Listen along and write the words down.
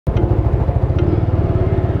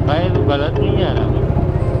भाई तू गलत नहीं जा रहा।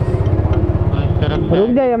 इस तरफ रुक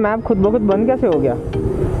जाइए, मैप खुद ब खुद बंद कैसे हो गया?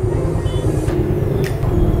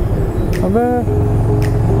 अबे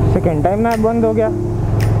सेकेंड टाइम मैप बंद हो गया।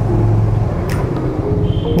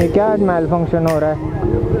 ये क्या आज मैल फंक्शन हो रहा है?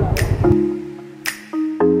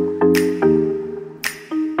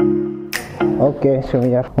 Okay, so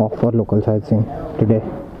we are off for local sightseeing today.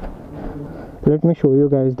 Let me show you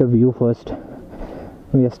guys the view first.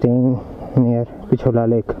 We are staying near Pichola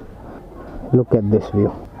Lake. Look at this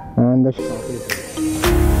view and the shop is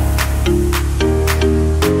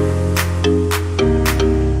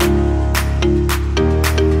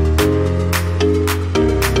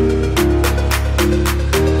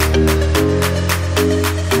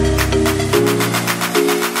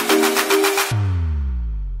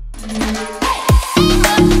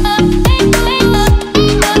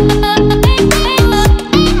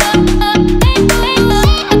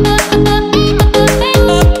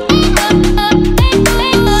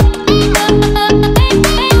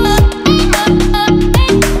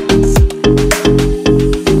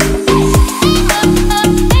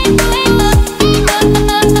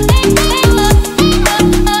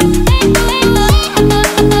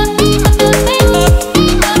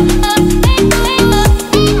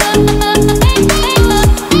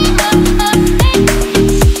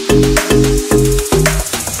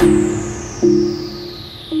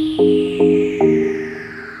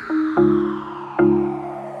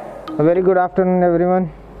very good afternoon everyone.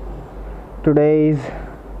 Today is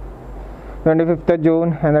 25th of June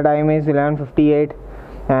and the time is 11:58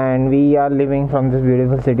 and we are leaving from this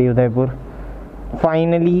beautiful city Udaipur.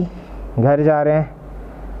 Finally घर जा रहे हैं।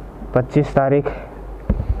 25 तारीख,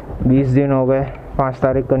 20 दिन हो गए, 5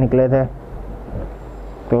 तारीख को निकले थे,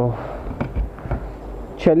 तो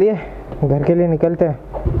चलिए घर के लिए निकलते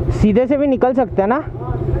हैं। सीधे से भी निकल सकते हैं ना,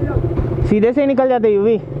 सीधे से ही निकल जाते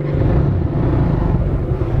यूवी।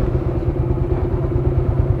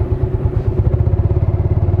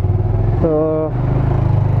 तो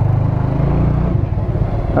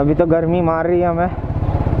अभी तो गर्मी मार रही है हमें।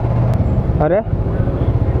 अरे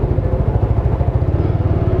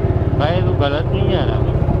भाई तू गलत नहीं जा रहा।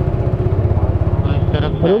 इस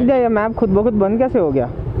तरफ रुक जाइए, मैप खुद ब खुद बंद कैसे हो गया?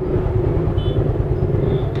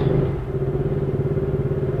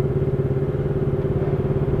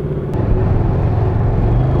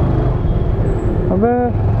 अबे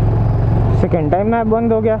सेकेंड टाइम मैप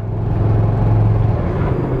बंद हो गया।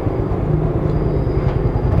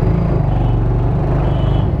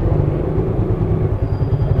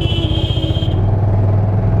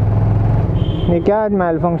 ये क्या आज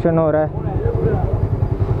मैल फंक्शन हो रहा है?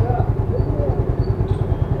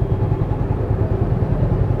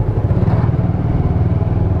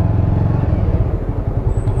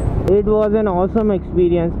 It was an awesome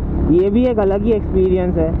experience. ये भी एक अलग ही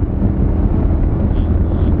एक्सपीरियंस है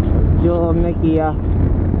जो हमने किया।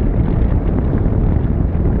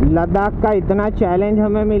 लद्दाख का इतना चैलेंज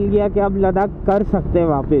हमें मिल गया कि अब लद्दाख कर सकते हैं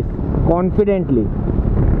वापस confidently.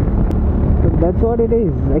 So that's what it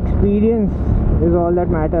is. Experience is all that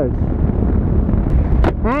matters.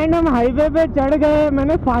 And हम हाईवे पे चढ़ गए।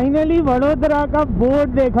 मैंने फाइनली वडोदरा का बोर्ड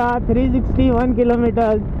देखा, 361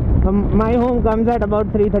 kilometres. My home comes at about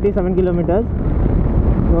 337 kilometres,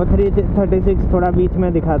 वो 336 थोड़ा बीच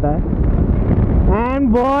में दिखाता है। And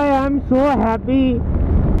boy I am so happy.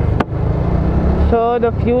 So the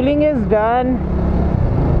fuelling is done.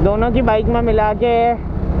 दोनों की बाइक में मिला के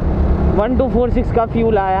 1246 का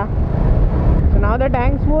फ्यूल आया। So now the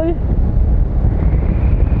tanks full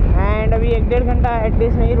and अभी 1-1.5 घंटा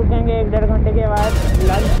एटलीस्ट नहीं रुकेंगे। 1-1.5 घंटे के बाद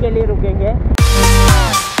लंच के लिए रुकेंगे।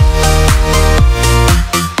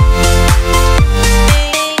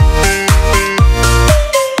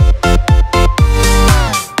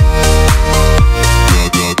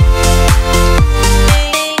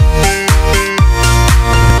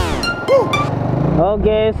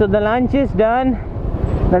 Okay, so the lunch is done.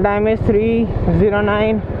 The time is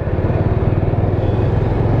 3:09.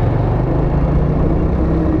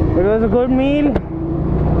 It was a good meal.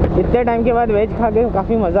 इतने टाइम के बाद वेज खा के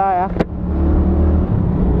काफ़ी मज़ा आया।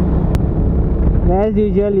 एज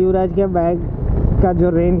यूजुअल युवराज के बैग का जो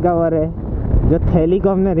रेन कवर है, जो थैली को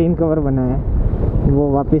हमने रेन कवर बनाया,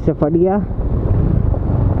 वो वापस से फट गया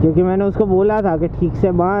क्योंकि मैंने उसको बोला था कि ठीक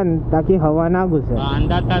से बांध ताकि हवा ना घुसे।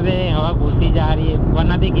 बांधा था बे, हवा घुसी जा रही है,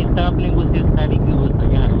 वरना देख इस तरफ नहीं घुसी, इस साइड क्यों घुस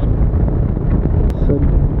गया। So,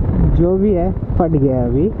 जो भी है फट गया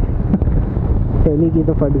अभी। थैली की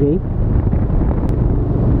तो फट गई।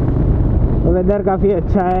 वेदर काफ़ी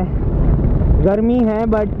अच्छा है, गर्मी है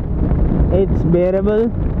but it's बेरेबल।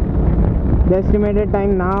 The estimated time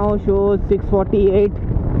now shows 6:48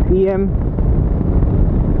 PM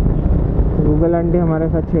Google aunty हमारे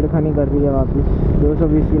साथ छेड़खानी कर रही है वापस।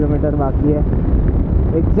 220 किलोमीटर बाकी है,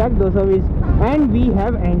 exact 220, and we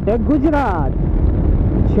have entered Gujarat.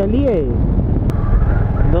 चलिए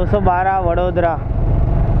 212 वडोदरा।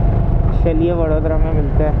 चलिए वडोदरा में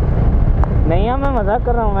मिलते हैं। नहीं है, मैं मजाक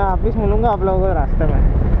कर रहा हूँ, मैं वापस मिलूँगा आप लोगों को रास्ते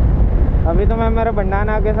में। अभी तो मैं मेरे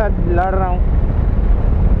बंडाना के साथ लड़ रहा हूँ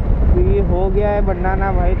क्योंकि हो गया है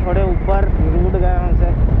बंडाना भाई थोड़े ऊपर, रूट गए उनसे।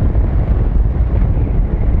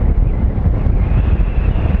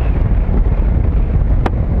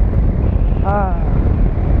 हाँ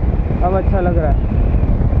अब अच्छा लग रहा है।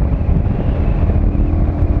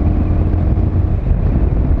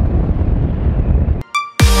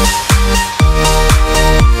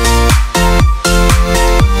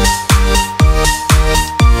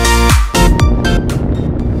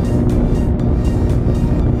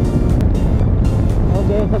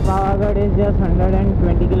 Pavagadh is just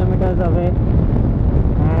 120 kilometers away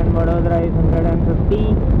and Vadodara is 150.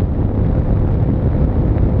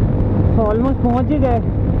 So almost पहुंच ही गए।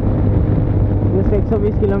 जस्ट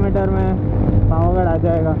 120 किलोमीटर में पावागढ़ आ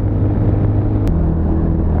जाएगा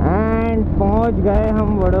एंड पहुंच गए हम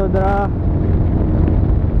Vadodara.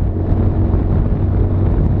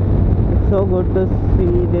 So good to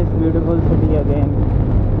see this beautiful city again.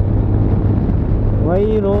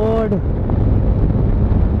 वही रोड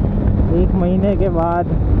 1 महीने के बाद।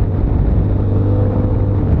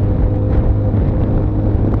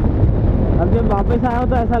 अब जब वापस आया हूँ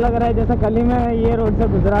तो ऐसा लग रहा है जैसा कल ही मैं ये रोड से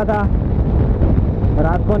गुजरा था,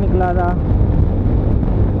 रात को निकला था।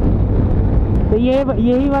 तो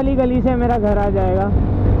यही वाली गली से मेरा घर आ जाएगा,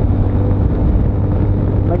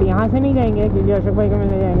 बट यहाँ से नहीं जाएंगे क्योंकि अशोक भाई को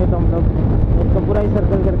मिलने जाएंगे तो हम लोग उसको पूरा ही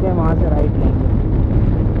सर्कल करके वहाँ से राइट लेंगे।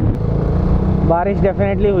 बारिश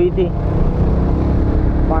डेफिनेटली हुई थी,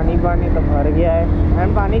 पानी तो भर गया है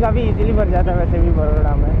एंड पानी काफ़ी इजीली भर जाता है वैसे भी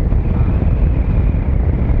बड़ोड़ा में।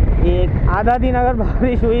 एक आधा दिन अगर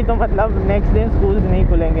बारिश हुई तो मतलब नेक्स्ट दिन स्कूल्स नहीं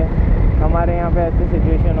खुलेंगे। हमारे यहाँ पे ऐसी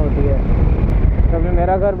सिचुएशन होती है। तो अभी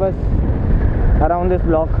मेरा घर बस अराउंड दिस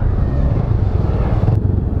ब्लॉक।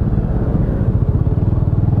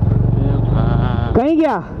 कहीं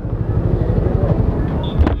गया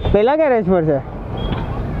पहला गैरेज पर से।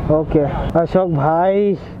 ओके अशोक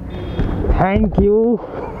भाई थैंक यू।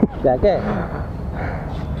 क्या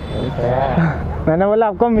मैंने बोला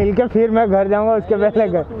आपको मिलके फिर मैं घर जाऊंगा, उसके पहले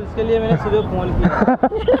घर। इसके लिए मैंने सुबह फोन किया।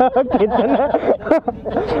 कितना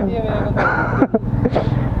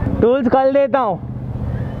टूल्स कल देता हूँ।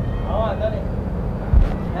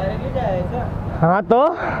 हाँ तो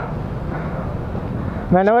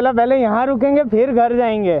मैंने बोला पहले यहाँ रुकेंगे फिर घर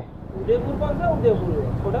जाएंगे। उदयपुर कौन सा उदयपुर?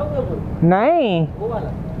 छोटा उदयपुर नहीं, वो वाला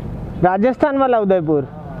राजस्थान वाला उदयपुर।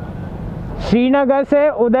 श्रीनगर से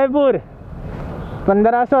उदयपुर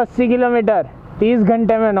 1580 किलोमीटर 30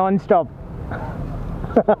 घंटे में non stop.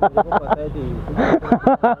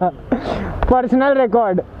 Personal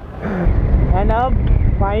record. And अब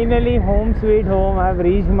finally home sweet home. I have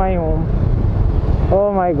reached my home.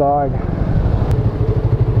 Oh my God,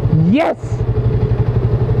 yes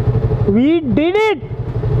we did it.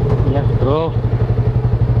 Yes bro.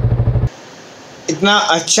 इतना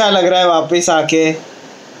अच्छा लग रहा है वापस आके।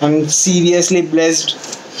 आई एम सीरियसली ब्लेस्ड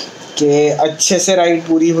कि अच्छे से राइड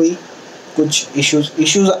पूरी हुई। कुछ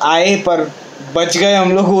इश्यूज आए पर बच गए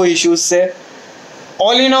हम लोग वो इश्यूज से।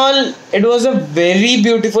 All in all it was a very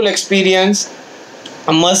beautiful experience,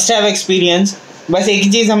 must have experience. बस एक ही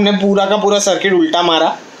चीज़, हमने पूरा का पूरा सर्किट उल्टा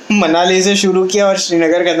मारा। मनाली से शुरू किया और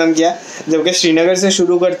श्रीनगर ख़त्म किया, जबकि श्रीनगर से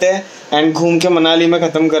शुरू करते हैं एंड घूम के मनाली में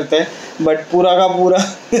ख़त्म करते हैं। बट पूरा का पूरा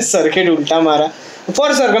सर्किट उल्टा मारा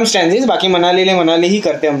फॉर सर्कमस्टेंसेस। बाकी मनाली ही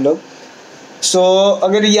करते हैं हम लोग। सो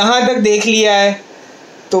अगर यहाँ तक देख लिया है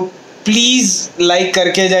तो प्लीज़ लाइक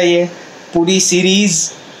करके जाइए। पूरी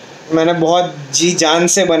सीरीज़ मैंने बहुत जी जान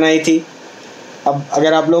से बनाई थी। अब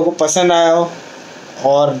अगर आप लोगों को पसंद आया हो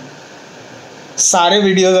और सारे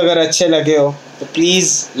वीडियोस अगर अच्छे लगे हो तो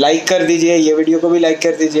प्लीज़ लाइक कर दीजिए, ये वीडियो को भी लाइक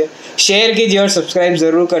कर दीजिए, शेयर कीजिए और सब्सक्राइब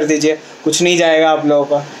ज़रूर कर दीजिए। कुछ नहीं जाएगा आप लोगों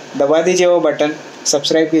का, दबा दीजिए वो बटन,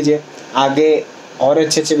 सब्सक्राइब कीजिए। आगे और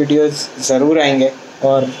अच्छे वीडियोस ज़रूर आएंगे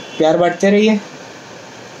और प्यार बांटते रहिए।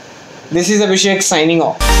 This is Abhishek signing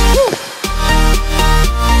off.